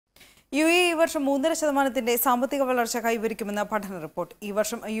UAE ഈ വർഷം 3.5% സാമ്പത്തിക വളർച്ച കൈവരിക്കുമെന്ന് പഠന റിപ്പോർട്ട്. ഈ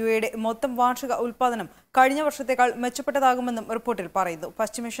വർഷം UAEയുടെ മൊത്തം വാർഷിക ഉൽപ്പാദനം കഴിഞ്ഞ വർഷത്തേക്കാൾ മെച്ചപ്പെട്ടതാകുമെന്നും റിപ്പോർട്ടിൽ പറയുന്നു.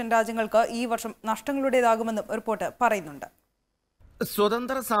 പശ്ചിമേഷ്യൻ രാജ്യങ്ങൾക്ക് ഈ വർഷം നഷ്ടങ്ങളുടേതാകുമെന്നും റിപ്പോർട്ട് പറയുന്നുണ്ട്.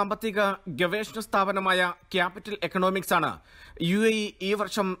 സ്വതന്ത്ര സാമ്പത്തിക ഗവേഷണ സ്ഥാപനമായ ക്യാപിറ്റൽ എക്കണോമിക്സ് ആണ് UAE ഈ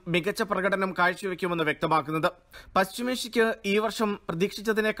വർഷം മികച്ച പ്രകടനം കാഴ്ചവെക്കുമെന്ന് വ്യക്തമാക്കുന്നത്. പശ്ചിമേഷ്യയ്ക്ക് ഈ വർഷം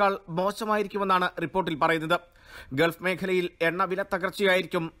പ്രതീക്ഷിച്ചതിനേക്കാൾ മോശമായിരിക്കുമെന്നാണ് റിപ്പോർട്ടിൽ പറയുന്നത്. ഗൾഫ് മേഖലയിൽ എണ്ണവില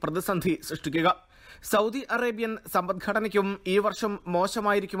തകർച്ചയായിരിക്കും പ്രതിസന്ധി സൃഷ്ടിക്കുക. സൗദി അറേബ്യൻ സമ്പദ്ഘടനയ്ക്കും ഈ വർഷം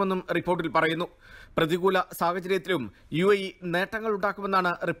മോശമായിരിക്കുമെന്നും റിപ്പോർട്ടിൽ പറയുന്നു. പ്രതികൂല സാഹചര്യത്തിലും UAE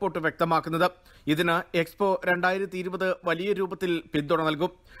നേട്ടങ്ങളുണ്ടാക്കുമെന്നാണ് റിപ്പോർട്ട് വ്യക്തമാക്കുന്നത്. ഇതിന് എക്സ്പോ 2020 വലിയ രൂപത്തിൽ പിന്തുണ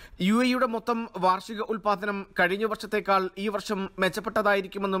നൽകും. UAEയുടെ മൊത്തം വാർഷിക ഉൽപ്പാദനം കഴിഞ്ഞ വർഷത്തേക്കാൾ ഈ വർഷം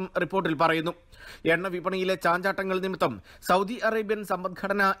മെച്ചപ്പെട്ടതായിരിക്കുമെന്നും റിപ്പോർട്ടിൽ പറയുന്നു. എണ്ണ വിപണിയിലെ ചാഞ്ചാട്ടങ്ങൾ നിമിത്തം സൗദി അറേബ്യൻ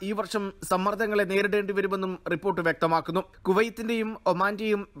സമ്പദ്ഘടന ഈ വർഷം സമ്മർദ്ദങ്ങളെ നേരിടേണ്ടി വരുമെന്നും റിപ്പോർട്ട് വ്യക്തമാക്കുന്നു. കുവൈത്തിന്റെയും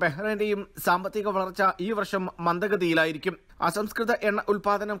ഒമാന്റെയും ബഹ്റൈന്റെയും സാമ്പത്തിക വളർച്ച ഈ വർഷം മന്ദഗതിയിലായിരിക്കും. അസംസ്കൃത എണ്ണ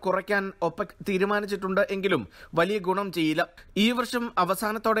ഉൽപാദനം കുറയ്ക്കാൻ ഒപെക് തീരുമാനിച്ചിട്ടുണ്ട് എങ്കിലും വലിയ ഗുണം ചെയ്യില്ല. ഈ വർഷം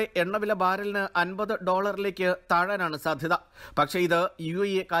അവസാനത്തോടെ എണ്ണവില ബാരലിന് $50 താഴാനാണ് സാധ്യത. പക്ഷേ ഇത്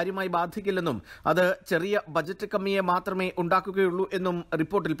UAE കാര്യമായി ബാധിക്കില്ലെന്നും അത് ചെറിയ ബജറ്റ് കമ്മിയെ മാത്രമേ ഉണ്ടാക്കുകയുള്ളൂ എന്നും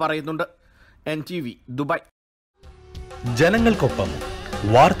റിപ്പോർട്ടിൽ പറയുന്നുണ്ട്. NTV Dubai. ജനങ്ങൾക്കൊപ്പം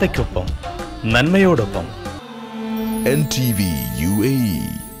വാർത്തയ്ക്കൊപ്പം നന്മയോടൊപ്പം NTV UAE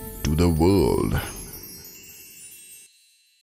to the world.